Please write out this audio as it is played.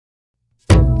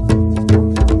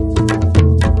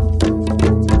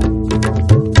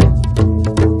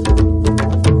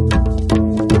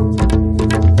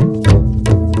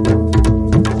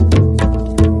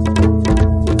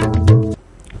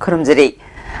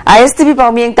ISTV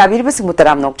Pauming Tabir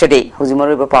Mutaram Nokchade,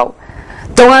 Hosimoru Pau.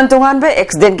 Tongan be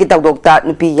accident ki tawdokta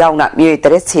nupi yauna miyoy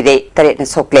taret sire taret na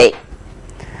sokle.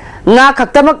 Nga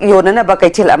kaktamak yonana ba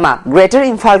kaitil ama Greater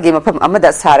Imphal gi mafam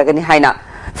amada saragani haina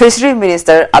Fishery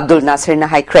Minister Abdul Nasir na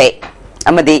haikre.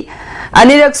 Amadi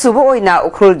Anirak subo oina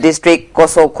Ukhrul District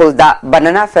Koso Khulda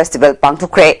Banana Festival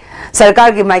pangthukre.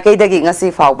 Sarkar gi maikaidagi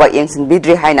ngasi fawba yengsin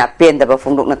bidri haina pendaba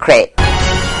phungdok na kre.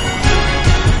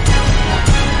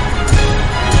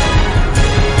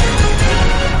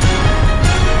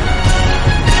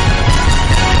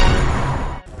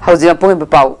 Hauzima pung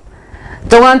bapau.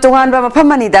 Tongan ba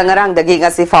mapamani da ngarang dagi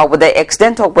ngasi fawbada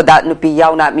accident thokpada nupi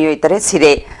yauna miyoy taret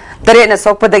sire taret na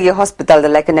sokpadagi hospital da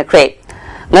laikana kre.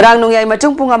 Ngarang nungyay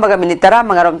machung pung amaga minitara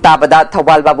mangarom tabada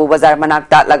Thawal Babu Bazar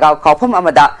manakta lagaw kaupam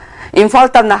amada Imphal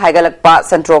tamna haigalakpa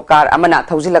Central Car amana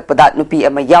thawjilakpada nupi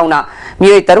ama yauna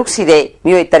miyoy taruk sire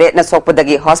miyoy taret na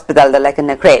sokpadagi hospital da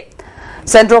laikana kre.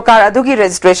 Central Car adugi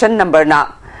registration number na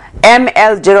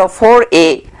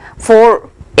ML04A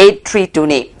 4832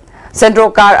 ne.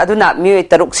 Central Car aduna miyoy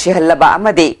taruk sihalaba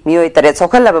amadi miyoy taret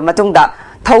sokhalaba matungda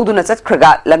thawduna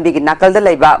chatkhraga lambigi nakal da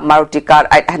laiba Maruti Car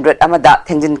 800 amada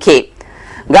thengjin ke.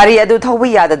 Gari adu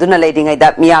thawbi yada duna leidingai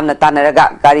da miyamna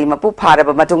tanaraga gari mapu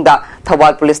pharaba matungda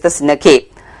Thawal Police ta sinake.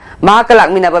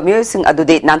 Mahakalak minaba miyoy sing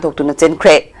adude nanthoktu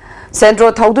chenkre.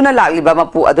 Central thawduna lagliba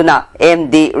mapu aduna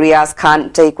MD Riaz Khan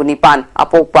Chaikunipan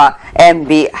apokpa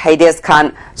MB Haides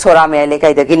Khan Sorame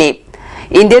lekai dagini.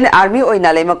 Indian Army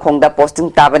oina lema khongda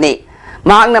posting tabane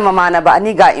mahakna mamana ba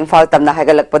aniga Imphal tamna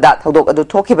haigalakpada thawdok adu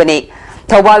thokibane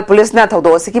Thawal Police na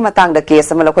thawdok asiki matangda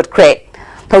case ama lakhot khre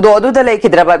thawdok adu da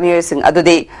laikhidraba miyoy sing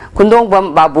adude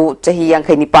Khundongbam Babu chahi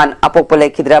 59 apokpa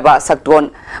laikhidraba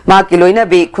sakton ma kiloina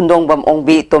bi Khundongbam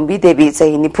Ongbi Tombi Devi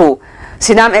chahi nifu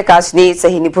Sinam Ekashni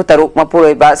chahi nifu taruk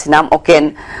mapuroiba Sinam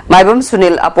Oken Maibam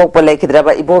Sunil apokpa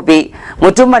laikhidraba ibobi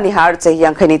Mutum Manihar chahi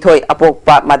 92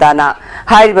 apokpa Madana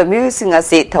Hariba miyoy sing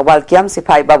asi Thawal Kiam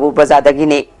Sipai Babu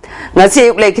Bazadagine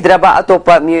ngasi uklay kidraba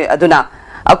atopa miyoy aduna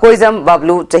Akoizam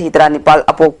Bablu chahi 39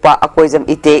 apokpa Akoizam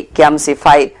Ite Kiam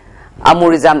Sipai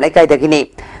Amurizam laikay dagine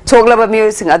choglaba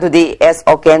miyoy sing adudi S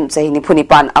Oken chahi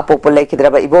 95 apokpa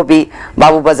laikhidraba ibobi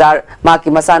Babu Bazar maki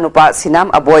masanupa Sinam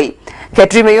Aboy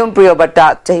Ketrimayum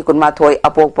Priyobata chahi 13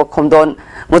 apokpa Khomdon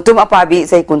Mutum Apabi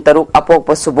chahi 13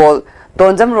 apokpa Subol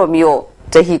Tonjam Romeo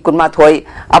chahi 13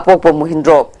 apokpa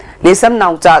Muhindro Lisam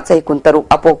Naungcha chahi 13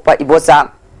 apokpa Ibosa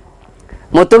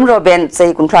Mutum Roben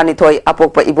chahi 13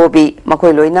 apokpa Ibobi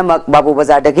makhoi loinamak Babu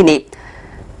Bazar dagini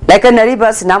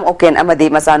Laikanariba Sinam Oken amadi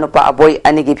masanupa Aboy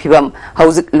anigi phibam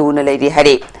hauzik luna leiri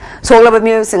hari soglaba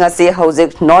miyoy singasi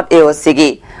hauzik North AOC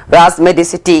gi Ras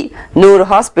Medicity Noor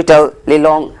Hospital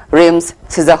Lilong Rims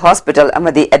Caesar Hospital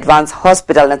amadi Advanced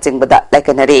Hospital na chingbada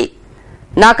laikanari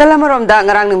Nakalamaromda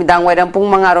ngarang numidang wairang pung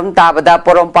mangarom tabada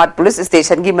Porompat Police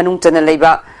Station gi manung chana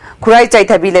leiba Kurai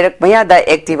Chaithabi lerak mayada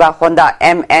Activa Honda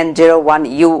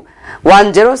MN01U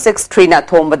 1063 na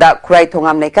thombada Kurai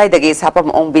thongam lekai dagi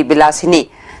sapam ongbi bilasini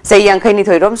sayang khaini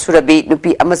thoirom surabi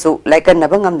nupi amasu laikan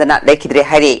nabangamdana laikhidre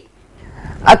hari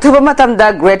athuba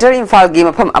matamda Greater Imphal gi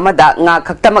mafam amada nga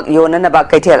khaktamak yonanaba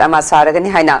kaithel ama saragani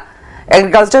haina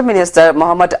Agriculture Minister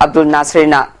Muhammad Abdul Nasir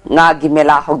na nga gi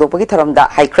mela hogdopagi tharomda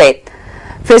haikre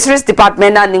Fisheries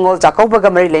Department na Ningol Jakaubaga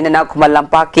mari lenana Khumal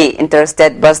Lampaki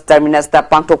Interstate Bus Terminus da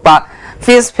pangthokpa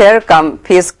Fish Fair cum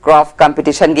Fish Craft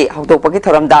Competition gi hogdopagi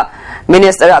tharamda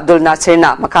Minister Abdul Nasir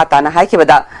na makata na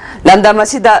haikibada Landam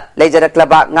asida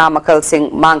leijaraklaba nga makal sing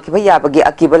mangkiba yabagi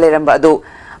akiba leramba adu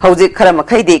hauzik khara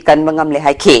makhaidi kan mangam le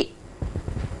haiki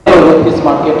Fish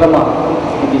market lama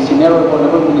di senior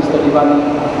honorable minister Divani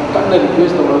kan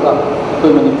request tawga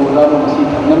koi Manipur la masi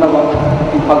thanna ba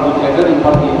Imphal greater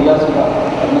Imphal area sida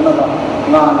thanna ba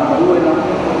nga na maruena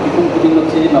ipung puding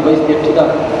se na ba state sida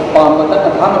pamata na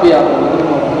thana biya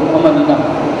amani na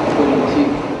koi masi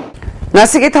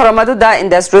Nasiki Tharamadu da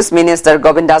Industries Minister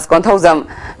Govindas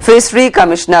Konthauzam Fishery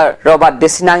Commissioner Robert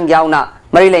Desinang Yauna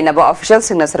Marilainaba official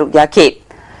singna saruk yake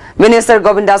Minister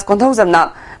Govindas Konthauzam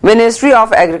na Ministry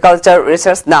of Agriculture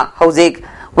Research na hauzik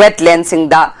wetland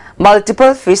singda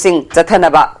multiple fishing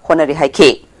chathanaba khonari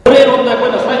haike ronda ko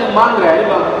na sai mang re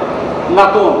ba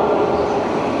nato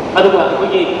aduga ko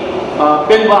gi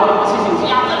benba sising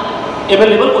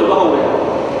available ko ba howe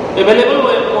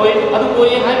available oi adu ko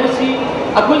ye hai masi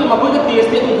akoi makoi da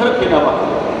TST tu thar khena ba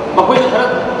makoi da thar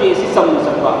TSC sam na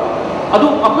sakba adu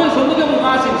akoi sonde ke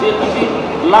nga sing se kisi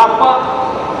lapa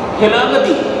khela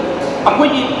di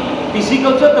akoi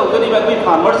pisciculture to gani ba koi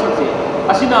farmer sing se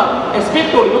asina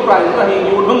expect to price ra hi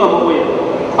yu bang ma hoye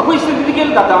akoi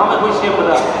statistical data ma koi share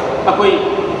da akoi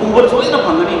ꯎꯕ ꯁꯣꯏꯗꯅ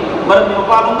ꯐꯪꯒꯅꯤ ꯃꯔꯝꯗꯤ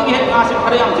ꯃꯄꯥꯟꯂꯣꯝꯗꯒꯤ ꯍꯦꯛ ꯉꯥꯁꯤ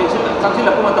ꯈꯔ ꯌꯥꯝ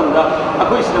ꯆꯪꯁꯤꯜꯂꯛꯄ ꯃꯇꯝꯗ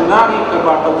ꯑꯩꯈꯣꯏ ꯁꯤꯗ ꯉꯥꯒꯤ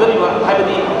ꯀꯔꯕꯥꯔ ꯇꯧꯖꯔꯤꯕ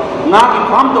ꯍꯥꯏꯕꯗꯤ ꯉꯥꯒꯤ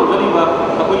ꯐꯥꯔꯝ ꯇꯧꯖꯔꯤꯕ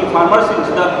ꯑꯩꯈꯣꯏꯒꯤ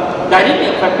ꯐꯥꯔꯃꯔꯁꯤꯡꯁꯤꯗ ꯗꯥꯏꯔꯦꯛꯂꯤ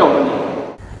ꯑꯦꯐꯦꯛट ꯇꯧꯒꯅꯤ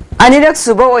अनिरक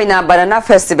सुबह ओइना बनाना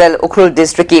फेस्टिवल उखरुल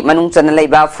डिस्ट्रिक्ट की मनुंग चना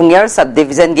लेबा फुंगर सब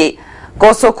डिवीजन की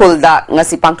कोसो कुलदा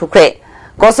ngasi पांगथुखरे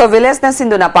कोसो विलेज न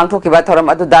सिंदुना पांगथुखिबा theorem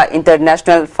अदुदा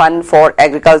international fund for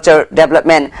agriculture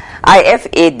development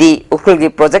IFAD Ukhrul की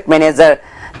प्रोजेक्ट मैनेजर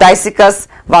ताइसिकस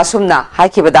वासुमना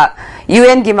हाइखिबदा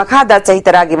UN की मखादा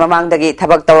चहितरा की ममांगदगी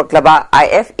थबक तवरक्लबा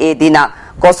IFAD ना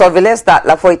कोसो विलेज दा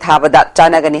लफोई थाबदा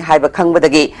चानागनी हाइबा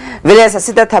खंगबदगी विलेज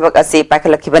असिदा थबक असि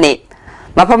पाखलखिबनी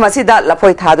मफम असिदा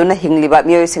लफोई थादुना हिंगलिबा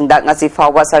मियोइसिंगदा ngasi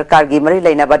फावबा सरकार की मरी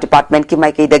लेनाबा डिपार्टमेंट की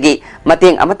माइकैदगी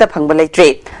मतेंग अमता फंगबा लेत्रे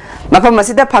मफम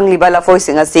असिदा फंगलिबा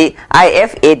लफोइसिंग असि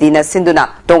IFAD ना सिंदुना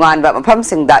तोंगानबा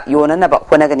मफमसिंगदा योननबा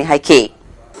होनगनी हाइखि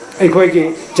अखोइगी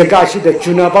जगासिदा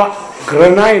चुनाबा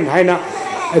ग्रेनाइन हाइना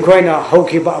अखोइना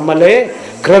हौखिबा अमले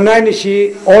ग्रेनाइन see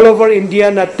all over India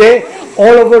नते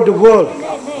all over the world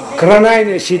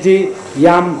ग्रेनाइन सिदी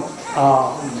याम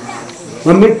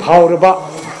ममित फावरबा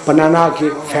बनाना की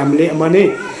family अमनी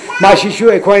माशिशु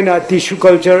अखोइना tissue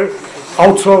culture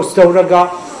outsource तौरगा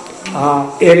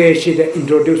area सिदा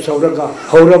इंट्रोड्यूस तौरगा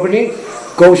हौरबनी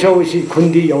गौसौसी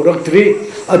खुंदी यौरक्त्री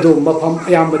अदु मफम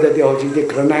अयामबददि हौजिदि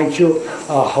ग्रेनाइनसु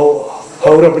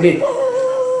हौरबनी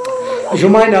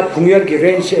जुमाइना फुंगर की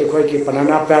रेंज से अखोइ की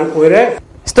बनाना पैल ओइरे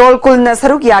स्टॉल कुलना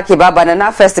सरुक याखिबा बनाना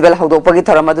फेस्टिवल हौदोपगी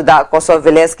थोरमदुदा कोसो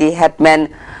विलेज की हेडमैन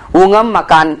उंगम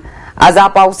मकान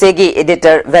आजापाउसेगी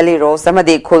एडिटर वैली रोज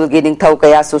समदि खुलगी निंगथौ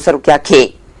कया सुसरुक याखि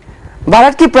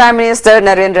भारत की प्राइम मिनिस्टर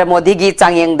नरेंद्र मोदी की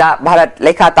चांगयंगदा भारत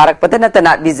लेखा तारकपद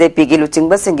नतना बीजेपी की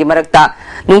लुचिंगबसिंगी मरक्ता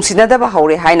नुंसिनदबा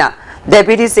हौरे हाइना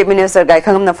deputy chief minister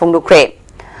गायखंगमना फोंदुखरे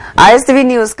ISTV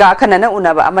news का खनना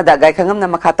उनबा अमदा गायखंगमना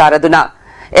मखा तारदुना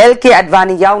LK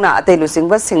Advani यावना अतै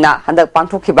लुचिंगबसिंगना हंदक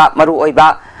पांगथोखिबा मरु ओइबा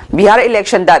बिहार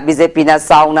इलेक्शन दा बीजेपी ना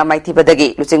साउना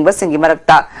माइथिबदगी लुचिंगबसिंगी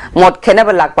मरक्ता मोट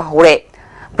खेनबा लाकपा हौरे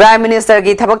प्राइम मिनिस्टर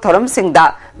की थबक थोरम सिंगदा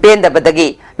पेंदबदगी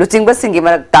लुचिंगबा सिंगी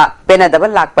मरक्ता पेनदब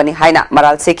लाकपनी हाइना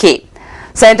मराल सेखी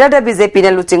सेंटर दा बीजेपी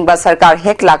ने लुचिंगबा सरकार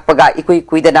हेक लाकपगा इकुई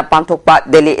कुइदना पांगथोकपा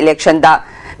दिल्ली इलेक्शन दा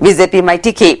बीजेपी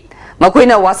माइटिकी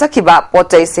मखोइना वासखिबा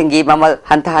पोचै सिंगी ममल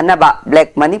हंथहनबा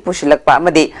ब्लैक मनी पुशिलकपा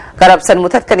अमदि करप्शन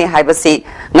मुथतकनी हाइबसी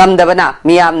ngамदबना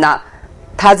मियामना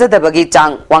थाजदबगी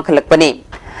चांग वांखलकपनी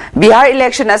बिहार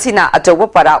इलेक्शन असिना अचौब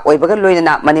पारा ओइबगा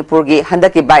लोइना मणिपुर की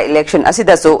हंदकी बाय इलेक्शन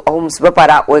असिदसु अहुम सुब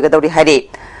पारा ओइगदौरी हाइरे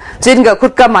चिनगा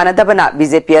खुदका मानदबना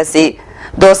बीजेपी असि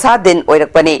दोसा दिन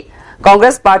ओइरकपनी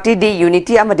कांग्रेस पार्टी दी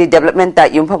यूनिटी अमदि डेवलपमेंट ता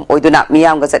युमफम ओइदुना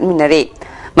मियामगा चटमिनरे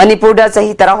मणिपुर दा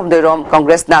सही 13 रोम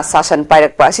कांग्रेस ना शासन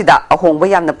पाइरकपा असिदा अहोंगबा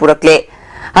यामना पुरकले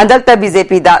हंदकता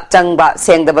बीजेपी दा चंगबा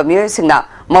सेंगदबा मियोइसिंगना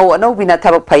मौ अनौबिना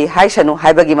थबक फै हाइसनु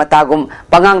हाइबगी मतागुम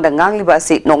पंगांगदा ngangliba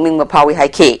असि नोकनिंगबा फावी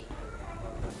हाइखे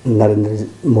Narendra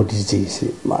Modi ji si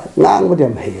ngang ba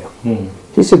dem hayo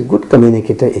he's a good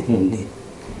communicator in Hindi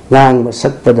ngang ba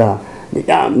sakpada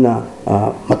yamna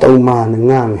matau ma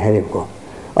ngang hayo ko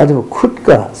adu khud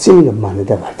ka singa man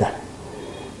da ba da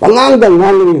ngang da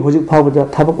ngang ni hojik phau ba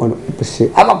thabak on pse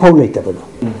ama phau nei ta ba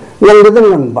ngang da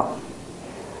ngang ba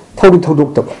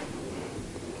thoduk ta ba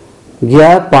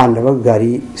gya pan da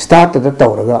gari start da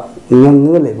tawraga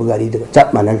ngang le ba gari da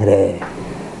chat man khare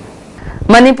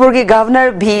Manipur की governor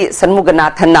भी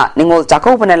सन्मुगनाथन निंगोल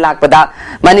चाकौबना लाकपदा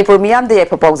मणिपुर मियाम दे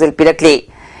proposal पिरकले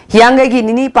हियांगे की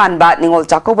निनी पानबा निंगोल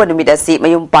चाकौबा नुमित असि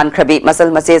मयुम पानख्रबी muscle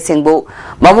मसे सिंगबु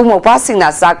मबुंग मौपा सिंगना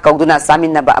साक कौदुना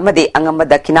सामिनबा अमदे अंगम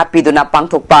दखिना पिदुना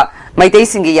पांगथोकपा मैतै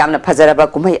सिंगी यामना फजरबा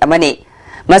कुमै अमने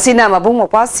मसिना मबुंग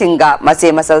मौपा सिंगा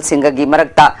मसे muscle सिंगगी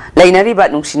मरक्ता लैनरिबा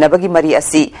नुंसिनबगी मरी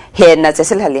असि हेना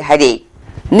चेसलहले हाइरे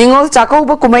निंगोल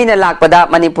चाकौबा कुमैना लाकपदा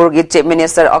मणिपुर की चीफ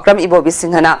मिनिस्टर अक्रम इबोबी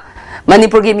सिंहना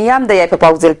मणिपुर की मियाम दया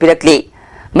प्रपोजल पिरकले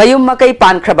मयुम मकई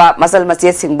पानख्रबा मसल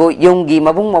मचे सिंगबु युंगी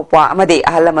मबुंग मौपा अमदे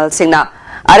अहलमल सिंगना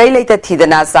अरै लैता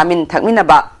थीदना सामिन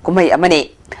थकमिनबा कुमै अमने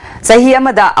सही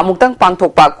अमदा अमुक्तंग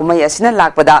पांगथोकपा कुमै असिना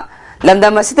लाकपदा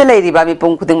लमदम असिदा लैरिबा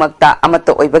मिपुंग खुदिंगमक्ता अमत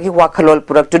ओइबगी वाखलोल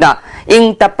पुरक्तुना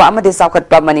इंग तप्पा अमदे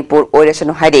साउखतपा मणिपुर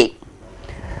ओइरेसनु हाइरे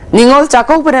निंगोल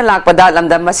चाकौबना लाकपदा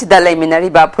लमदम असिदा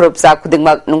लैमिनरिबा फुरुपसा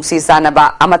खुदिंगमक नुंसी सानबा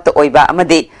अमत ओइबा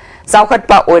अमदे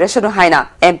साउखतपा ओइरेसनु हाइना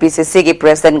MPCC की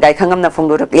प्रेसिडेंट गायखंगमना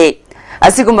फोंदोरकले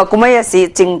असिगुमा कुमै असि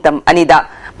चिंगतम अनिदा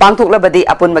पांगथोकलबदी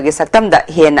अपुनबगी सक्तमदा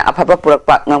हेना अफबा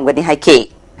पुरकपा ngamgani हाइखे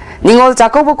निंगोल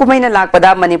चाकौबा कुमैना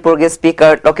लाकपदा मणिपुर के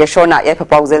स्पीकर लोकेशोना या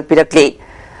प्रपोजल पिरकले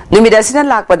नुमिदासिना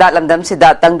लाकपदा लमदम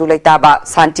सिदा तंगदु लैताबा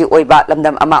शांति ओइबा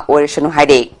लमदम अमा ओइरेसनु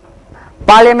हाइरे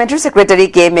Parliamentary Secretary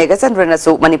K.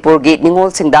 Megachandranassu Manipur gi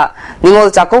Ningol Singda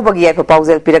Ningol Chakobagi Yaifa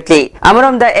Pauzel Pirakli.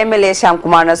 Amaramda MLA Sham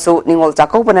Kumar Nasu Ningol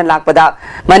Chakobana Lakpada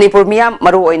Manipur Miyam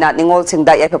Maru Oina Ningol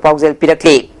Singda Yaifa Pauzel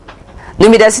Pirakli.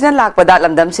 Numidasina Lakpada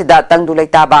Lamdam Sida Tangdulai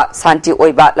Taba Santi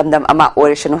Oiba Lamdam Ama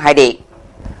Orishanu Haide.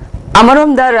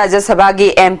 Amaramda Rajya Sabha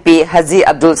gi MP Haji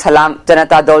Abdul Salam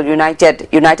Janata Dol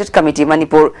United Committee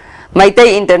Manipur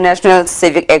Maitai International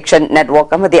Civic Action Network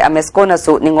amadi Amesco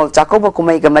nasu Ningol Chakoba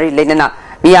Kumai Gamari Lenana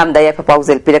Miyam Daya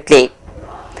Pauzel Pirakle.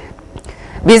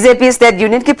 BJP State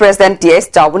Union ki President TS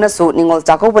Chawbuna su Ningol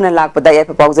Chakobana Lakpada Daya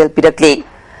Pauzel Pirakle.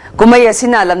 Kumai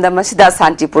Asina Lamda Masida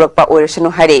Santi Purakpa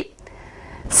Orishanu Hare.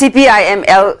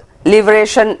 CPIML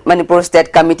Liberation Manipur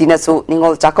State Committee nasu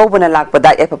Ningol Chakobana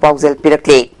Lakpada Daya Pauzel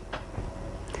Pirakle.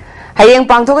 Hayeng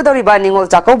pangthogadoriba Ningol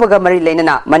Chakobaga Mari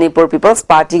Lenana Manipur People's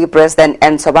Party President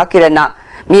N. Sobakirana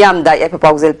Miyam da Yaifa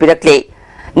Pauzel Pirakle.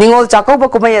 Ningol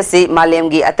Chakoba Kumai asi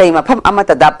Malemgi Atai Mafam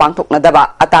Amatada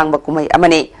Pangthoknadaba Atangba Kumai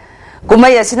Amani.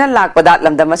 Kumai asina lakpada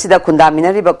lamdam asida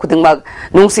khundaminariba khudingmak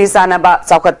nungsi sanaba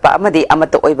chaukatpa amadi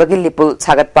amata oibagi lipul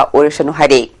sagatpa orishanu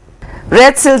haire.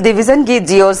 Red Seal Division ki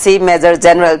GOC Major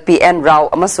General PN Rao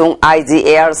amasung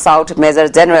IGAR South Major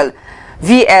General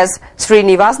VS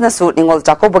Srinivas nasu Ningol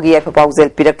Chakobagi Yaifa Pauzel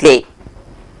Pirakle.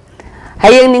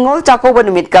 Hayeng Ningol Chakoba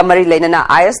numit ka mari leinana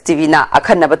ISTV na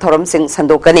akhanaba thorom sing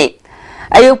sandokani.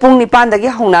 Ayupung nipandagi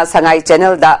hongna sangai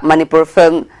channel da Manipur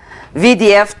Film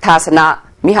VDF Thasana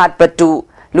Mihat Patu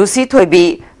Lucy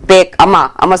Thoibi Pek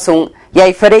Ama amasung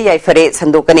Yaifare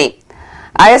sandokani.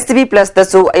 ISTV Plus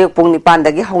dasu ayupung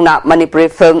nipandagi hongna Manipur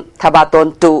Film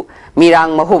Thabaton 2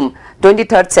 Mirang Mahum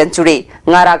 23rd Century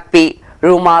Ngarakpi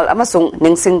Rumal amasung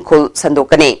Ningsing Khul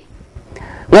sandokani.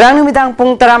 Ngarang numidang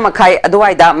pung tara makai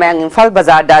aduwaida mayang Imphal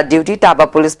Bazar da duty taba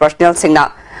police personnel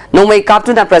singna nongmai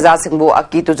kaptuna praja singbu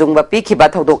aki tujungba pikhiba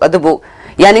thodok adubu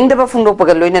yaningdaba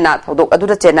phungdokpaga loinana thodok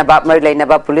aduda chenaba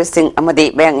marilainaba police sing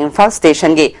amadi mayang Imphal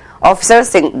station gi officer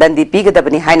sing dandi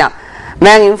pigadabani haina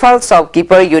mayang Imphal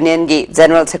shopkeeper union gi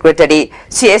general secretary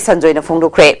CS Sanjoy na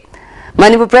phungdokre.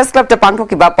 Manipur Press Club ta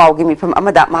pangthokiba paugi mifam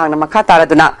amada mahangna makha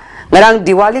taraduna ngarang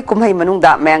Diwali kumhai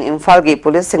manungda mayang Imphal gi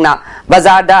police singna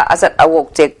bazar da asat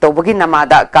awok check tobagi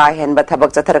namada ka henba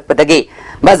thabak chatharakpadagi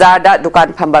bazar da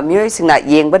dukan phamba miyoi singna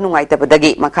yengba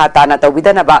nungaitabadagi makha tana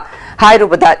tawbidanaba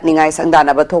hairubada ningai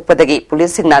sangdanaba thokpadagi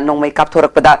police singna nongmai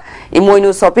kapthorakpada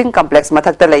imoinu shopping complex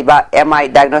mathakta leiba MI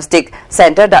diagnostic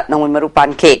center da nongmai maru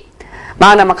panke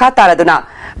mana makha taraduna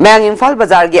mayang Imphal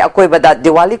bazar gi akoibada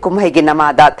Diwali kumhai gi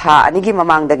namada tha anigi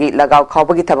mamangdagi lagaw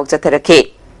khawbagi thabak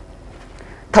chatharake.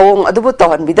 Thawong adubu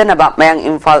tohan bidanaba mayang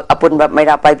Imphal apunba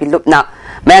maira paibi lupna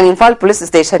mayang Imphal police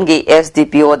station gi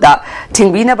SDPO da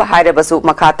thingbina ba hairabasu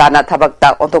makhatana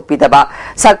thabakta ontokpidaba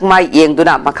sakmai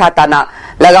yengduna makhatana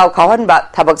lagaw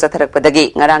khawhanba thabak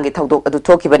chatharakpadagi ngarangi thodok adu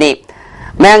thokibani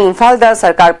mayang Imphal da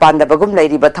sarkar pandabagum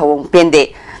leiriba thawong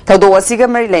pende thodok asiga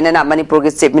mari leinana Manipur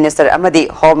gi chief minister amadi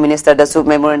home minister da su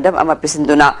memorandum ama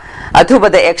pisinduna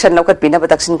athubada action lokatpina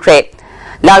bataksin khre.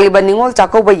 Lagliba Ningol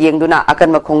Chakoba yengduna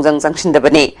akan makhongjang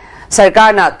jangshindabani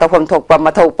sarkarna tawham thokpa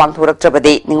mathau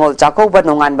pangthoraktrabadi Ningol Chakoba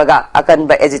nonganbaga akan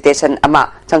ba agitation ama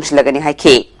jangshilagani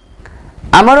haikhi.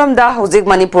 Amaramda hojik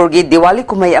Manipur gi Diwali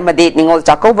kumai amadi Ningol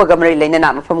Chakoba gamari leinana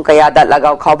mafam kayada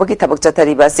lagaw khawbagi thabak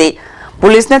chathariba si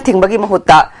police na thingbagi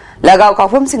mahutta lagaw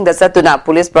khawfam singda chatuna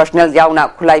police personnel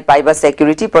yauna khulai paiba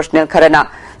security personnel kharana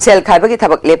sel khaibagi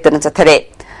thabak leptana chathare.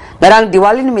 Narang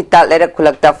Diwali nimita lerak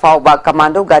khulakta fawba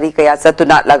commando gari kaya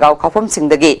satuna lagaw khafam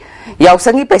singdagi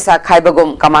yawsangi paisa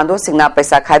khaibagum commando singna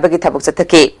paisa khaibagi thabak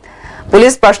chathake.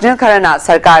 Police personnel kharana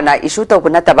sarkarna issue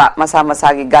tawbuna taba masa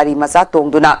masagi gari macha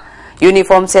tongduna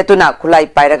uniform setuna khulai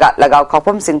pairaga lagaw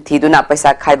khafam sing thiduna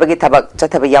paisa khaibagi thabak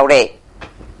chathaba yawre.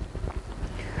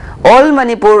 All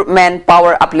Manipur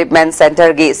Manpower Upliftment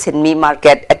Center gi Sinmi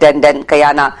Market Attendant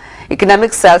kayana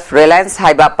economic self-reliance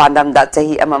haiba pandamda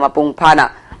chahi ama mapung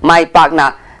phana Mai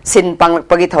Pakna Sin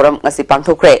Panglakpagi Thoram ngasi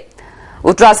pangthokre.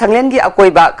 Utra Sanglen gi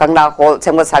akoiba Kangla Hall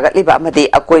semga sagatliba amadi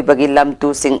akoibagi lam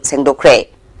tu sing sengdokre.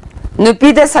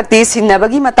 Nupida sakti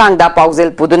sinabagi matangda pauzel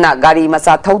puduna gari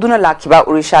macha thoduna lakhiba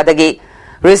Urisha dagi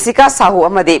Risika Sahu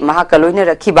amadi mahakaloina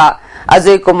rakhiba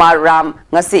Ajay Kumar Ram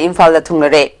ngasi Imphal da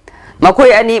thungnare.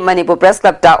 Makoi ani Manipur Press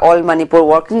Club ta All Manipur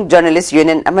Working Journalist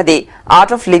Union amadi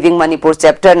Art of Living Manipur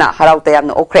chapter na harau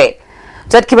tayamna okre.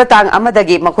 Chatkibatang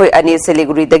amadagi makoi ani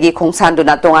Siliguri dagi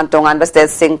khongsanduna tongan ba state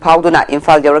sing phawduna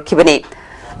Imphal yawrakhibani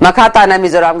makhata na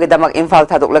Mizoram gi damak Imphal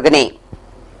thadoklagani.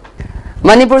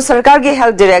 Manipur Sarkar gi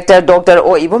Health Director Dr.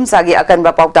 O Ibumsa gi akan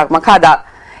ba pautak makhada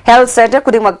Health Center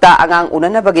kudingmakta angang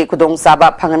unanabagi kudong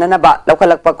saba phangananaba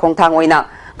laukalakpa khongthang oina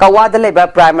kawada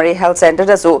leba Primary Health Center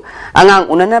dasu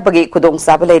angang unanabagi kudong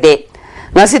saba leide.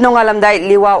 ngasi nongalamdai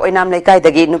liwa oinam lekai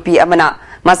dagi nupi amana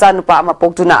masa nupa ama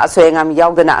poktuna asoyangam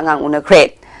yaudana angang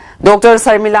unakre Dr.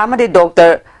 Sarmila amade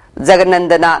Dr.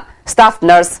 Jaganandana staff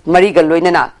nurse Mariga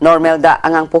loinana normal da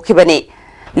angang pokibani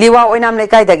liwa oinam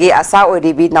lekai dagi asa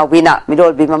oiribi nawbina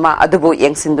mirolbi mama adubu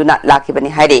yengsinduna lakibani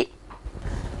hairi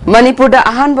Manipur da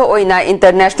ahanba oina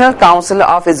International Council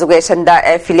of Education da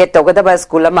affiliate togadaba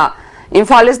school ama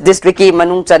Imphal East District ki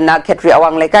manung channa khetri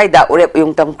awang lekai da urep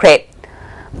yungtam kre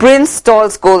Prince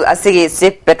Stoll School asigi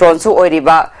chief patron su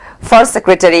oiriba First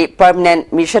Secretary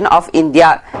Permanent Mission of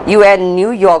India UN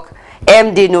New York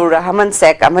MD Nur Rahman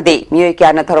Sek amadi miyoi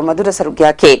kyana tharomadura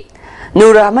sarukya ke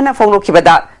Nur Rahman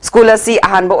fonglokibada school asi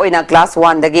ahanba oina class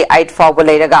 1 dagi 8 fawba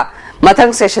leiraga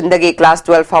mathang session dagi class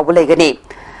 12 fawba leigani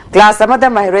Class amada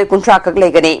mahiroi kuntra kak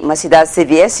legani masida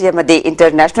CBSE amadi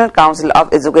International Council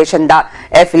of Education da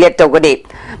affiliate togani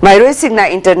mahiroi singna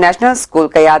international school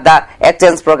kaya da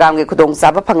exchange program gi khudong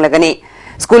saba phanglagani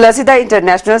school asida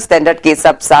international standard ki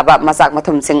sab saba masak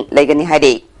mathum sing legani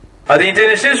haidi The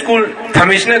international school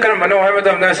thamishna kan mano hai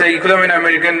madamna sai khudamena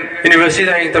American University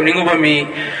da tamningu bami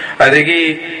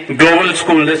adegi global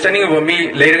school da standing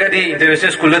bami leirga di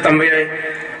international school da tambai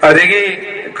adegi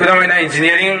khudamena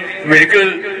engineering medical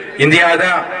India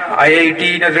da IIT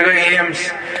nadraga AIMS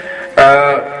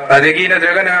adegi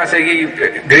nadraga na sai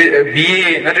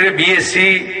BA nadraga BSc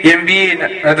MBA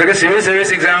nadraga civil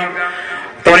service exam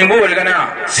tamningu walgana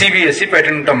CBSE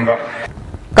pattern tamba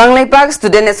Kanglaipak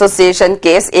Student Association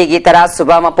KSA gi tara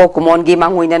suba mapo kumon gi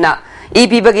manguinana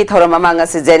EP bagi thoram amanga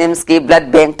si Jenims ki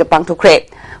blood bank to pangthokre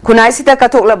khunai sita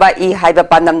kathoklaba I haiba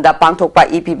pandam da pangthokpa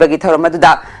EP bagi thoram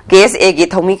aduda KSA gi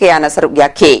thomi kayana saruk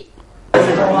yakhe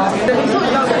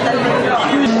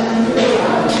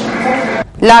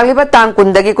Lagliba tang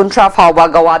kundagi kuntra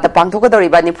fawba gawa da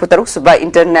pangthokadoriba ni futaruk suba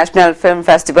International Film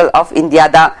Festival of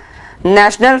India da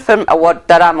National Film Award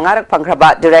tara mangarak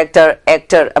pangkraba director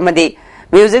actor amadi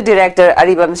Music Director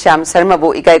Aribam Shyam Sharma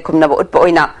bu ikai khumnaba utpa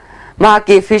oina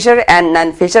mahaki feature and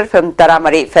non-feature film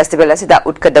taramari festival asida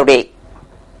utkadaure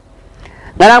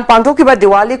ngarang pangthokiba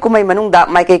Diwali kumai manungda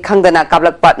maikai khangdana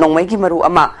kablakpa nongmai gi maru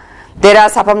ama dera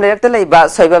sapam lerakta leiba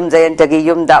soibam jayantagi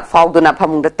yumda fauduna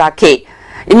phamungda takhe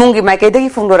imungi maikai dagi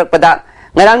phungdorakpada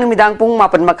ngarang nimidang pung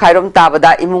 8 makhairom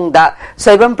tabada imungda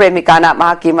soibam premikana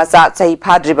mahaki macha chai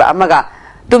phadriba amaga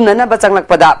tumnana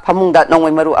bachanglakpada phamungda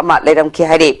nongmai maru ama leiramkhi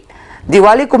haire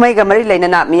Diwali kumai ga mari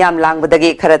lainana miyam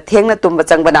langbadagi khara thengna tumba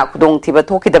changbana khudong thiba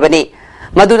thokidabani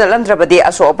maduna lamdrabadi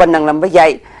aso opan nanglamba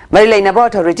yai mari lainaba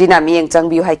authority na miyeng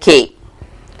changbiu haike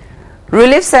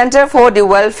Relief Center for the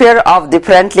Welfare of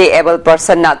Differently Abled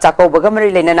Person na chakobaga mari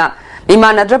lainana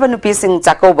mimanadraba nupi sing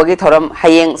chakobagi thoram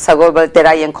hayeng sagolbal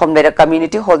tera yengkhom lera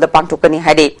community hall da pangthokani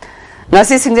haide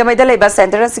ngasi singjamai da leiba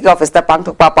center sig office da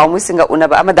pangthokpa paumi singa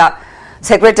unaba amada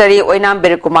secretary oinam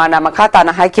berkumar na makhata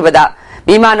na haikibada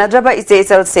Mimanadraba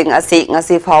Isel Singh asi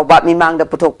ngasi fawba mimangda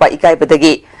puthokpa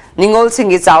ikaibadagi ningol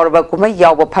singi chawraba kumai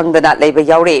yawba phangdana leiba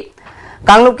yawre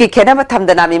Kanglup ki khenama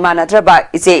thamdana mimanadraba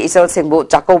Isel Singh bu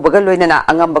chakaubaga loinana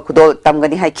angamba khudol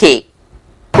tamgani haike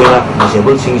Koina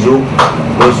disabled singju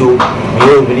moju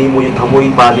miyoi bini moju thamoi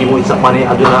pali moju chapmani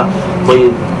aduna koi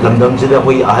lamdam sida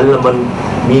koi ahal laman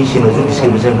mi sinaju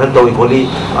discrimination khan toy koli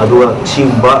adua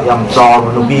simba yam chaw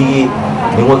nubi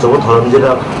ningol chaw thoram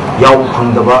jeda yaw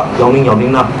phangdaba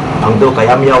yawning na phangdo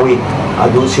kayam yawi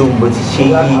adu simba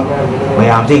chi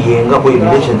mayam je yenga koi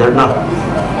village center na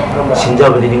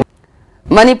sinjabani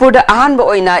Manipur da ahanba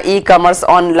oina e-commerce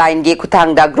online gi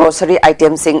kuthang da grocery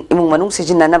item sing imung manung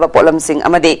sijinana ba polam sing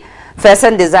amade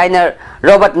fashion designer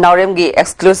Robert Naurem gi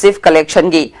exclusive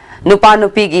collection gi nupa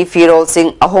nupi gi firol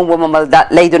sing ahongbo mamal da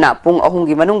leiduna pung ahung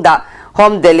gi manung da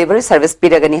home delivery service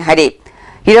piragani hare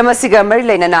hiramasiga mari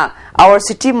leinana our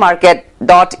city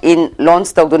market.in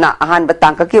launch tawduna ahanba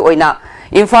tangka ki oina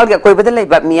Imphal ga koibada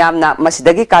leiba miyamna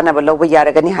masidagi kana ba loba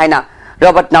yaragani haina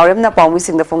Robert Naurem na paumi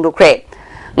sing da phongdukre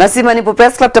ngasi Manipur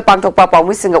Press Club ta pangthokpa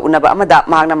paumi singa unaba amada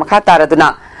mahakna makha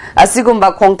taraduna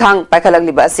asigumba khongthang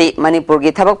paikhalakliba asi Manipur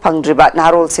gi thabak phangdriba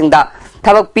narol singda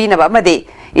thabak pinaba amade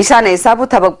isana isabu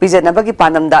thabak pijanabagi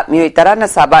panamda miyoi tarana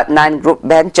saba 9 group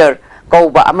venture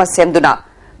kouba ama semduna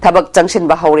thabak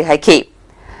changshinba hauri haiki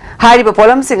hariba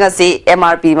polam singa si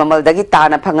MRP mamal dagi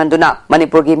tana phanganduna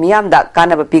Manipur gi miyamda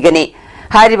kanaba pigani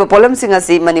hariba polam singa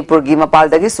si Manipur gi mapal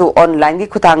dagi su online gi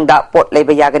khutangda pot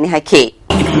leiba yagani haiki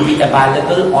It will be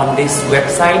available on this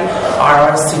website,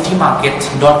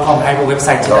 ourcitymarket.com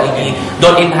website.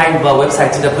 .in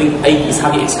website is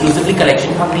having exclusively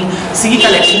collection company. See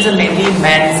collections are mainly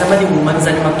men's, some of the women's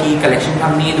and collection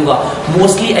company.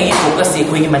 Mostly I focus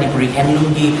on Manipuri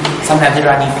handloom, some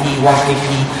Rani P, Wangkai P,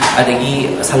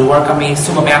 Salwar Kame,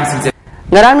 Sumapam.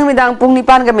 ngarang numidang pung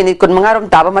nipan ga minute kun mangarom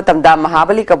taba matamda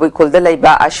Mahabali kabui khulda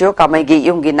leiba Ashio Kamaigi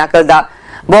yumgi nakalda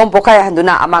bom pokai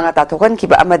handuna amanga ta thokan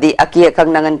kiba amadi akia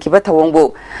kangnangan kiba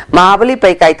thawongbu Mahabali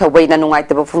paikai thawbai na nungai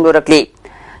taba phungdorakli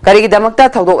karigi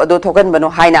damakta thawdok adu thokan bano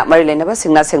haina mari lenaba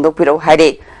singna sengdok piro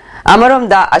haire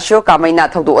amaromda Ashio Kamaina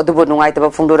thawdok adubu nungai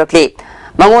taba phungdorakli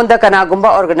mangonda kana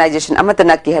gumba organization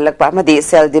amatana ki halakpa amadi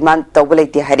sell demand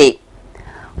tawbalaiti haire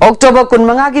October kun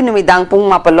mangagi numidang pung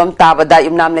mapalom tabada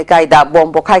yumnam lekai da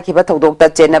bom pokai kiba thawdok ta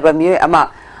chenaba mioi ama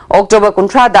October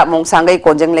kuntra da mong sangai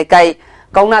konjeng lekai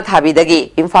kauna thabi dagi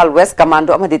Imphal West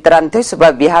Commando amadi taran thoi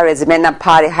suba Bihar Regiment na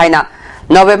phare haina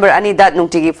November ani da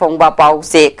nungtigi phongba pau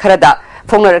se kharada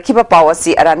phongna rakhiba pau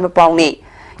asi aranma pauni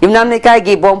yumnam lekai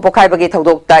gi bom pokai bagi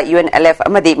thawdok ta UNLF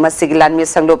amadi masigilan mi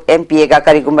sanglup MPA ga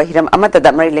karigumba hiram amata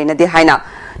da mari leina di haina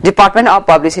Department of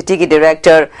Publicity ki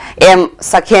Director M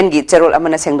Sakhen gi cherol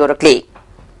amana sengdorakli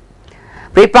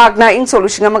Pripak na ing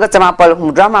solution amaga chamapal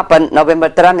humdramapan November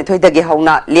 12 dagi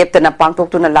hauna leptana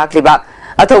pangtoktuna lakliba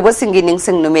athoba singi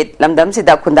ningsing numit lamdam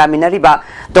sida khundaminariba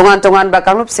tongan ba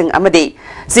kanglup sing amadi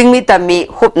singmi tammi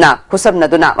hupna khusabna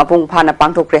duna mapung phana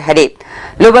pangtokre hare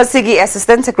lobasigi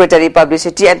Assistant Secretary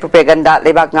Publicity and Propaganda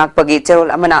lebak ngakpagi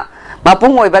cherol amana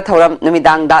mapung oiba thoram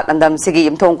numidang da lamdam sigi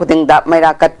imthong khuding da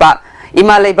maira katpa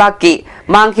ima leibaki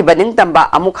mangki baning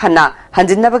tamba amuk hana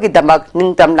hanjinnabagi damak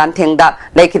ningtam lanthengda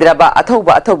leikidraba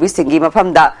athobi singi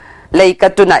mafamda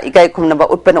leikatuna ikai khumnaba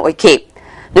utpana oike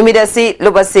numidasi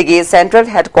lubasigi Central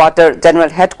Headquarter General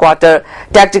Headquarter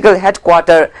Tactical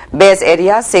Headquarter Base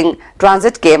Area sing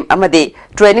Transit Camp amadi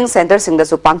Training Center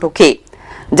singdasu pangthoki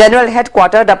General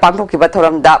Headquarter da pangthokiba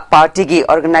thoram da party gi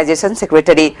Organization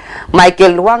Secretary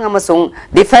Michael Luang amasung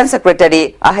Defense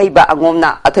Secretary ahaiba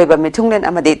angomna athoiba mithunglen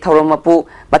amadi thoromapu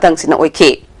matangsina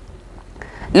oike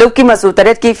Lukki masu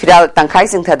taret ki firal tangkhai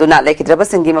singthaduna lekidraba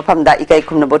singi mafamda ikai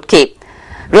khumna botke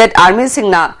Red Army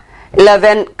singna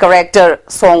 11 character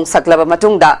song saklaba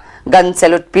matungda gun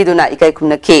salute piduna ikai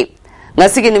khumna ke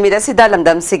ngasigi numida sida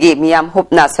lamdam sigi miyam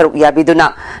hopna saruk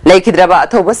yabiduna leikidraba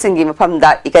athoba singi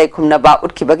mafamda ikai khumna ba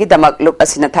utkibagi damak luk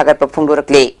asina thagat pa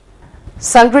phungdorakle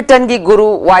Sankritan gi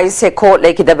Guru Y Sekho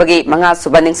leikidabagi manga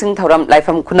subaning sing thoram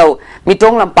laifam khunau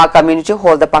mitong lampa community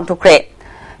hall da pangthokre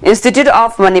Institute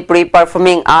of Manipuri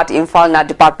Performing Art Imphal na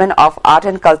Department of Art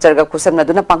and Culture ga khusamna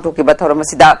duna pangthokiba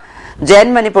thoramasida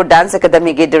Jain Manipur Dance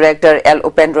Academy gi Director L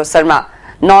Upendra Sharma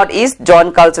North East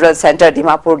John Cultural Center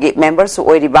Dimapur gi member su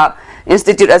oiriba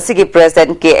Institute asigi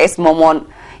President KS Momon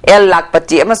L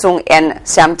Lakpati amasung N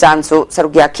Samchan su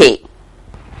sarugya ke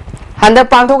Handa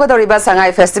pangthoka doriba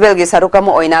Sangai Festival gi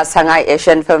sarukamo oina Sangai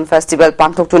Asian Film Festival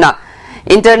pangthoktuna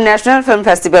International Film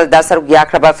Festival da sarugya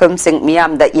khraba film sing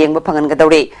miyam da yengba phangan ga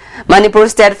dore Manipur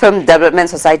State Film Development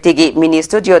Society gi mini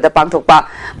studio da pangthokpa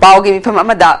pawgi mifam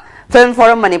amada Film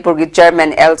Forum Manipur gi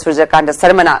Chairman L Surjakanta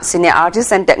Sarmana Senior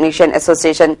Artists and Technician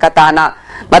Association Katana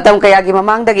matam kaya gi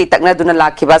mamang dagi takna duna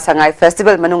lakhiba Sangai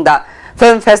Festival manungda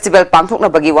Film Festival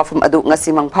pangthokna bagi wafum adu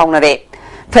ngasi mang phaunare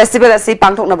Festival asi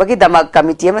pangthokna bagi damak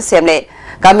committee ama semle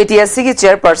Committee asigi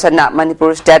chairperson na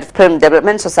Manipur State Film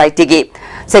Development Society gi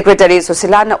Secretary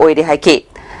Susilana Oiri haiki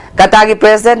Katagi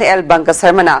President L Banka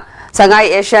Sarmana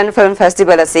Sangai Asian Film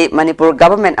Festival asi Manipur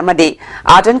Government amadi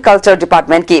Art and Culture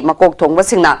Department ki makok thongba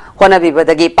singna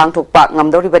honabibadagi pangthokpa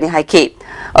ngamdoribani haiki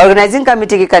Organizing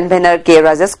Committee ki convener K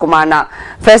Rajesh Kumar na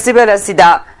Festival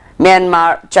asida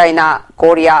Myanmar, China,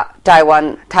 Korea,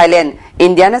 Taiwan, Thailand,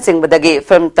 India na singbadagi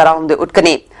film tarahumde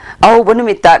utkani ahubu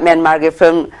numita Myanmar ge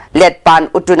film Let Pan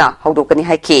utuna haudokani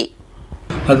haiki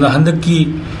adna handaki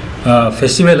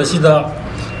festival asida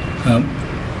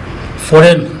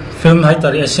foreign film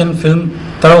haitari Asian film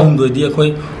tarahumde di akoi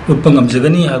utpangam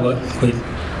jagani haba koi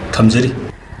thamjari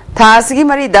Thasigi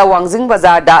mari da Wangjing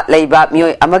Bazar da leiba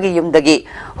mioi amagi yumdagi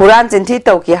huran chinthi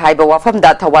tauki haiba wafam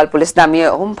da Thawal Police na mioi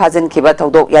hum phajin khiba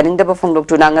thodok yaningdaba phonglok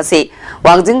tuna ngasi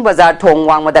Wangjing Bazar thong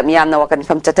wangmada miyamna wakan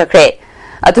kham chathakre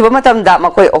athuba matam da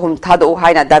makoi ohum thado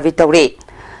haina davi tawre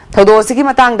thodo sigi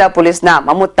matang da police na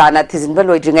mamut tana thijinba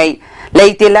loidringai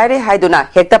leite laire haiduna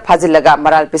hekta phajillaga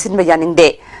maral pisinba yaningde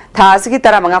thasigi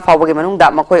taramanga fawbagi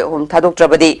manungda makoi ohum thadok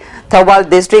trabadi Thawal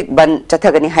district ban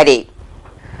chathagani haire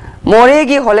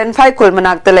Moregi Holland Phai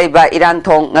Kulmanak Talaiba Iran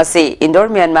Thong ngasi Indoor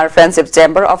Myanmar Friendship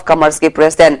Chamber of Commerce ki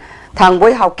President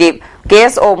Thangboy Haukip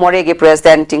KSO Moregi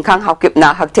President Tingkhang Haukip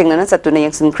na hakthengna na chatuna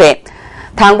yengsin khre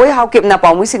Thangboy Haukip na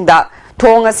pawmi singda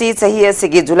thong asi chahi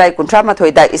asigi July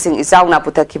 18 da ising isau na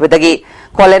putakhibadagi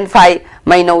Holland Phai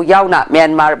maino yauna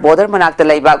Myanmar border manak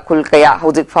talaiba khul kaya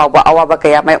hojik fawba awaba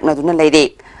kaya mayokna duna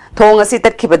leire thong asi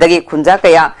takhibadagi khunja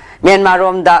kaya Myanmar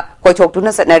rom da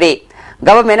koichoktuna satnare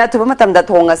Government tuba matamda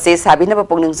thonga se sabina ba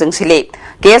pongning jingsile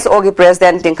KSO gi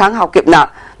President Tingkhang Haukip na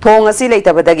thong asi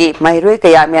leitabadagi mahiroi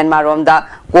kaya Myanmar romda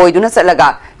koiduna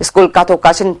chatlaga school kathok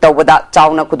kasin tawbada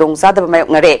chawna kudong sadaba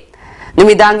mayoknare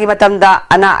numidangi matamda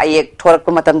ana ayek thorakpa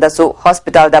matamda su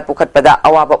hospital da pukhatpada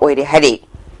awaba oire hari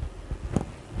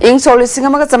ing solising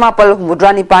amaga chamapal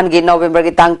mudrani pangi November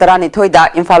gi tang 12 da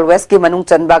Imphal West ki manung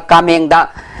chanba kamengda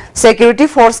security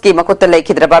force ki makota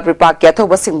laikhidraba pripak kya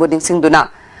thoba singbu ningsingduna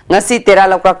ngasi tera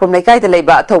lokra kum lekai da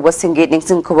leiba thoba singi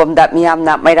ningsing khobamda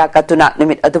miyamna maira katuna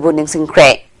numit adubu ningsing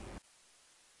khre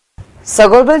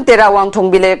Sagolban tera wangthong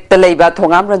bilek da leiba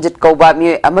thongam ranjit kauba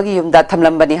mi amagi yumda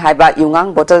thamlambani haiba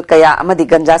yungang bottle kaya amadi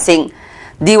ganja sing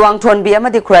Diwang thon bi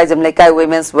amadi khuraijam lekai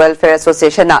Women's Welfare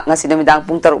Association na ngasi numidang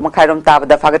pung 3 makhairom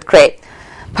tabada fagat khre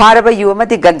pharaba yu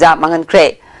amadi ganja mangan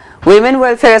khre Women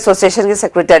Welfare Association ki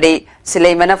secretary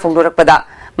Silaimana Fungdurakpada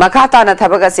makata na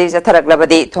thabaga se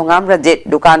jatharaklabadi thongam ranjit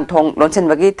dukan thong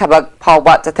lonchenbagi thabak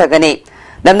phawba jathagani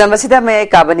namnamasida me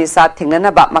kabani sat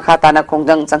thingnana ba makata na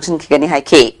khongjang changshin khigani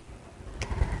haiki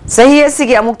Sahi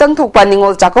asigi amuktang thokpa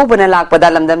ningol chakobana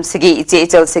lakpada lamdam sigi iche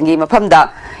ichel singi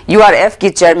mafamda URF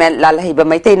ki chairman Lalhiba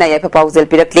Maitena yaifa paujel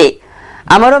pirakle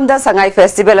amaromda sangai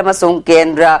festival amasung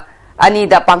kendra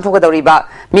anida pangthogadoriba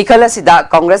mikhala sida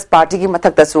Congress party ki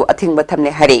mathakta su athingba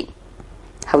thamne hari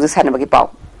hauju sanabagi pau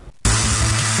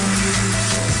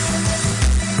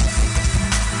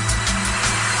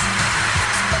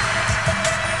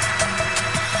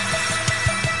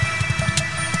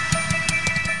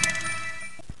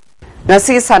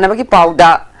Nasi sanabagi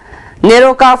pauda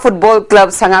Neroka Football Club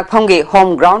sangak phamgi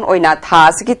home ground oina tha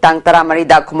asigi tang 13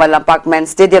 da Khumalampak Men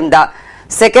Stadium da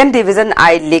Second Division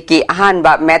I League ki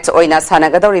ahanba match oina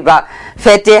sanagadoriba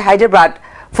Fete Hyderabad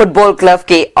Football Club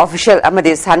ki official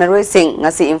amadi sanaroi sing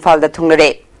ngasi Imphal da thungnare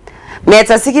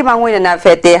match asigi mangoina na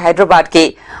Fete Hyderabad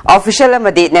ki official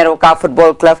amadi Neroka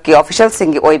Football Club ki official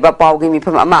singi oiba paugi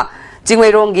mifam ama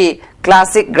Jingweirongi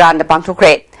Classic Grand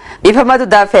pangthokre Mifamadu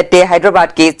da Fete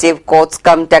Hyderabad ki Chief Coach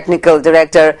cum Technical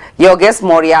Director Yogesh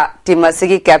Moria team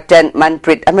asigi Captain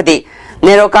Manpreet Amadi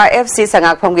Neroka FC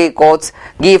sangak phamgi Coach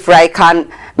Gifrai Khan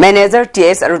Manager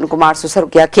TS Arun Kumar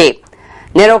susarukya ke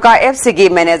Neroka FC ki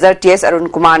Manager TS Arun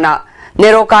Kumar na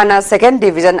Neroka na Second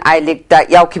Division I League da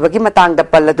yaukibagi matang da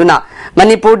palladuna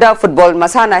Manipur da football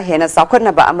masana hena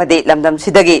saukhanaba amadi lamdam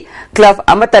sidagi club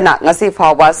amatana ngasi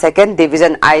fawba Second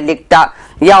Division I League da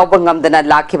yauba ngamdana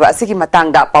lakhiba asigi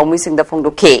matang da paumi sing da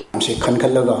phongdukhe amse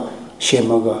khankhallaga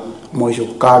shemaga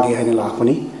moisu kage haina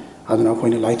lakpani aduna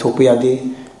koina laithokpa yade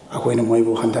akoina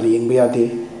moibu handana yengba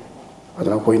yade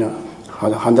aduna koina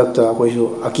handakta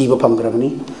akoisu akiba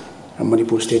phamgrabani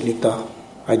Manipur State League da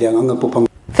idea ngangakpu phang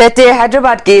Fete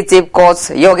Hyderabad ki Chief Coach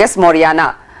Yogesh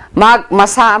Moriana Mak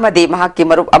Masa Amadi Mahaki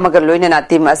Marup Amaga Loinana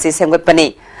team asi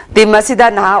sengwatpani team asida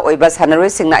naha oiba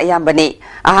sanaroi singna ayambani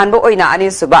ahanbo oina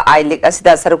ani suba I League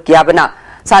asida saruk yabana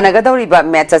sanagadoriba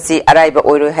match asi araiba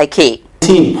oiroi haiki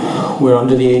We're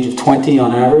under the age of 20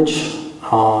 on average.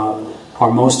 Our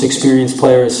most experienced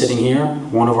player is sitting here.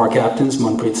 One of our captains,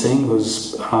 Manpreet Singh,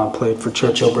 who's played for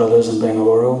Churchill Brothers in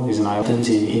Bengaluru. He's an Islands.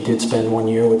 He did spend 1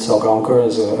 year with Salgaonkar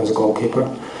as a goalkeeper.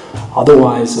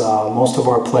 Otherwise, most of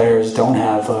our players don't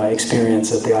have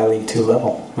experience at the I-League 2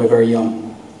 level. They're very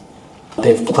young.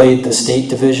 They've played the state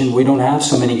division. We don't have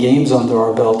so many games under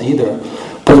our belt either.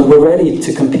 But we're ready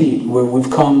to compete.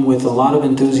 We've come with a lot of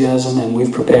enthusiasm and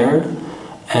we've prepared.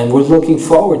 And we're looking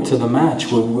forward to the match.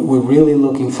 We're really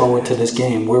looking forward to this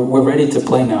game. We're ready to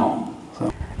play now.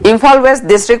 Imphal West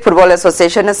District Football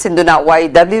Association na sinduna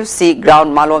YWC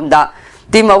ground malomda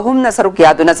team ahum na saruk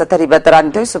yaduna sathariba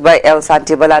 32 subai El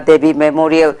Santibala Devi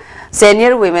Memorial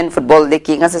Senior Women Football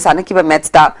League nga sa sanakiba match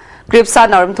ta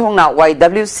Kripsa Naramthong na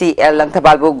YWCL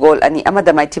langthabalbu goal ani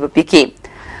amada mai thiba piki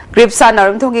Kripsa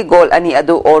Naramthong gi goal ani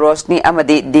adu Orosni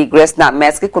amadi D Grace na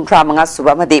match ki kuntra manga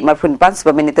suba amadi marfun pan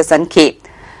suba minute sanki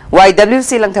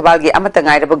YWC langthabalgi amata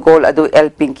ngairaba goal adu El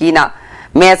Pinky na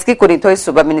match ki kunithoi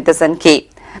suba minute sanki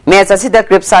match asida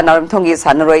Kripsa Naramthongi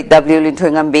sanaroi W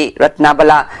Linthoi ngambi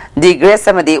Ratnabala D Grace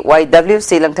amadi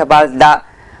YWC langthabal da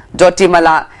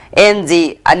Jotimala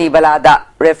NG Anibala da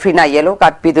referee na yellow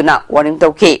card piduna warning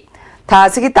tawki tha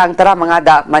asigi tang 15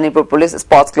 da Manipur Police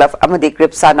Sports Club amadi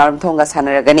Kripsa Naramthonga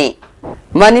sanaragani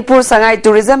Manipur Sangai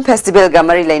Tourism Festival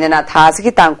gamari lainana tha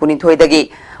asigi tang kunithoi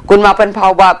dagi kunmapan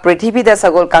phawba Prithvi da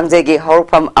Sagol Kangjegi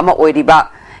horfam ama oiriba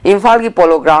Imphal gi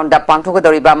Polo Ground da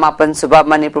pangthogadoriba mapan suba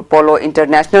Manipur Polo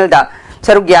International da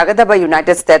saruk yagadaba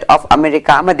United States of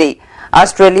America amadi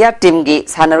Australia team gi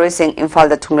sanaroi sing Imphal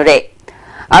da thungnare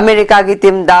America gi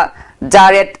team da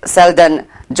Jared Selden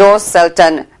Josh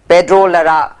Selton Pedro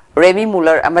Lara Remy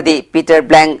Muller amadi Peter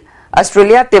Blank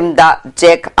Australia team da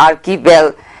Jack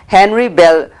Archibald Henry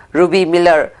Bell Ruby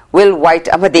Miller Will White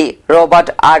amadi Robert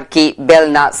R. K.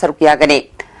 Bellna Sarukiyagani.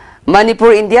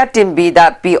 Manipur India Team B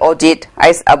da P. Audit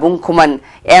Ais Abung Kuman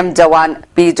M. Jawan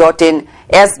P. Jotin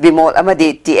S. Bimol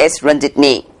amadi T. S.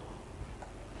 Ranjitni.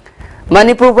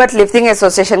 Manipur Weightlifting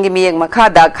Association gi miyeng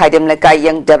makhada Khaidem Lekai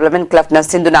Young Development Club na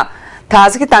sinduna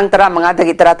Thasiki tang tara mga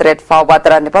dagi tara tret fawba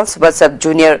tara Nepal Suba Sub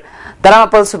Junior tara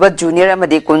Mapal Suba Junior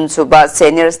amadi kun Suba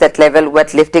Senior State Level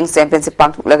Weightlifting Championship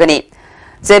pangthuk lagani.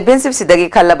 Championship sidagi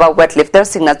khalaba weightlifter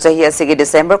singna chahi asigi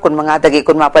December kun mga dagi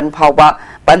kun mapan fawba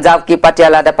Punjab ki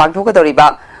Patiala da pangthuk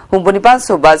doriba Humbunipan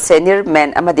Suba Senior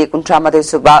Men amadi kun Tramadoi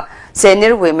Suba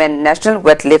Senior Women National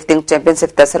Weightlifting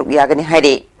Championship ta saruk yagani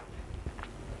hairi.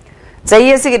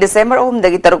 Chahi asigi December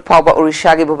dagi taruk fawba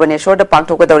Odisha ki Bhubaneswar da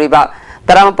pangthuk doriba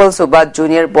Taramapal Suba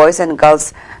Junior Boys and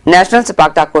Girls National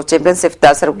Sepak Takraw Championship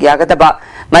ta saruk yagadaba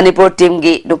Manipur team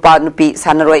gi nupa nupi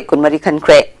sanaroi kunmari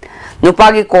khankre.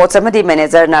 Nupa gi coach amadi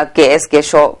manager na KS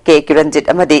Kesho K Kiranjit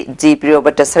amadi G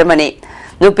Priyobata Sarmani.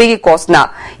 Nupi gi coach na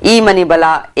E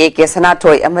Manibala AK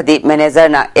Sanathoi amadi manager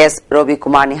na S Robi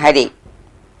Kumani Hari.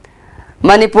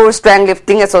 Manipur Strength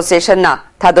Lifting Association na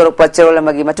Thadorukpa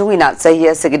Cherolamagi matungina chahi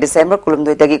asigi December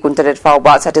kulumdoi dagi kuntaret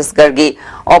fawba Chhattisgarh gi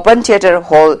Open Theatre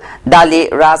Hall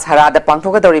Dali Ras Harada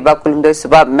pangthoka doriba kulumdoi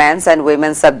suba Men's and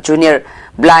Women's Sub Junior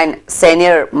Blind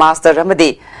Senior Master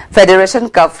amadi Federation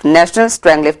Cup National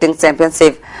Strength Lifting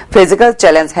Championship Physical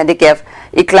Challenge Handicap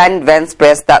Incline Bench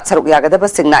Press da saruk yagadaba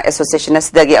singna association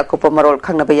asidagi akupa marol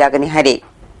khangnaba yagani hari.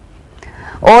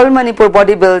 All Manipur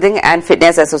Bodybuilding and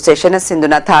Fitness Association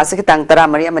sinduna thasiki tang tara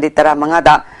mari amadi tara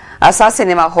mangada Asa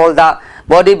Cinema Hall da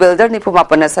bodybuilder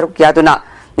Nipumapan saruk yaduna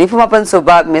Nipumapan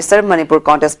suba Mr. Manipur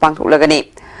Contest pangthuk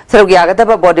lagani. Saruk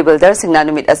yagadaba bodybuilder singna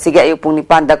numit asigi ayupung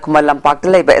nipan da Kumal Lampak da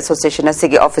laiba association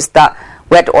asigi office da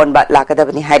wet on ba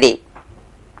lakadabani hari.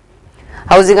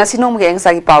 Housing asinom gi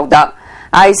engsagi pauda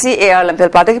ICAR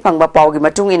Lampel Pata ki pangba pau gi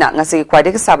matungina ngasigi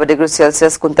khwaidagi saba degree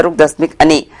Celsius kuntaruk dasmik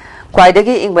ani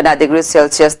khwaidagi ingbana degree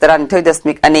Celsius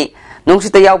 32.2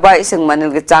 nungsita yauba ising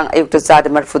manil gi chang ayukta chada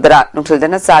marfudara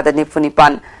nungthildana chada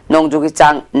nifunipan nongju gi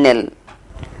chang nil.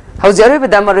 Haujari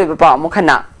badamaroi bapa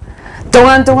mukhana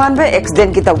tongan tongan be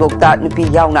accident ki tawdokta nupi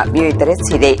yauna miyoi tare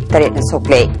sire tare na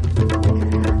sokle.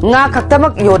 Nga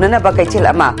khaktamak yonana ba kaichil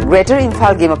ama Greater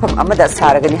Imphal gi mafam amada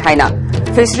saragani haina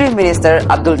Fishery Minister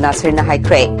Abdul Nasir na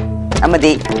haikre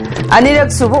amadi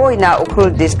anirak subu oina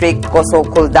Ukhrul District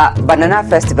Kosokulda Banana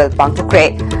Festival pangthukre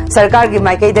sarkar gi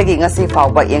maikai dagi ngasi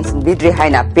fawba yengsin bidri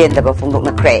haina pendaba phungdok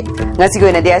na kre ngasi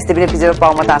goina ISTV pizero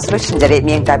paw mata solution jare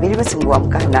miyeng tabiri basingwam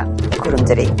kahna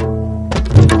kurumjare.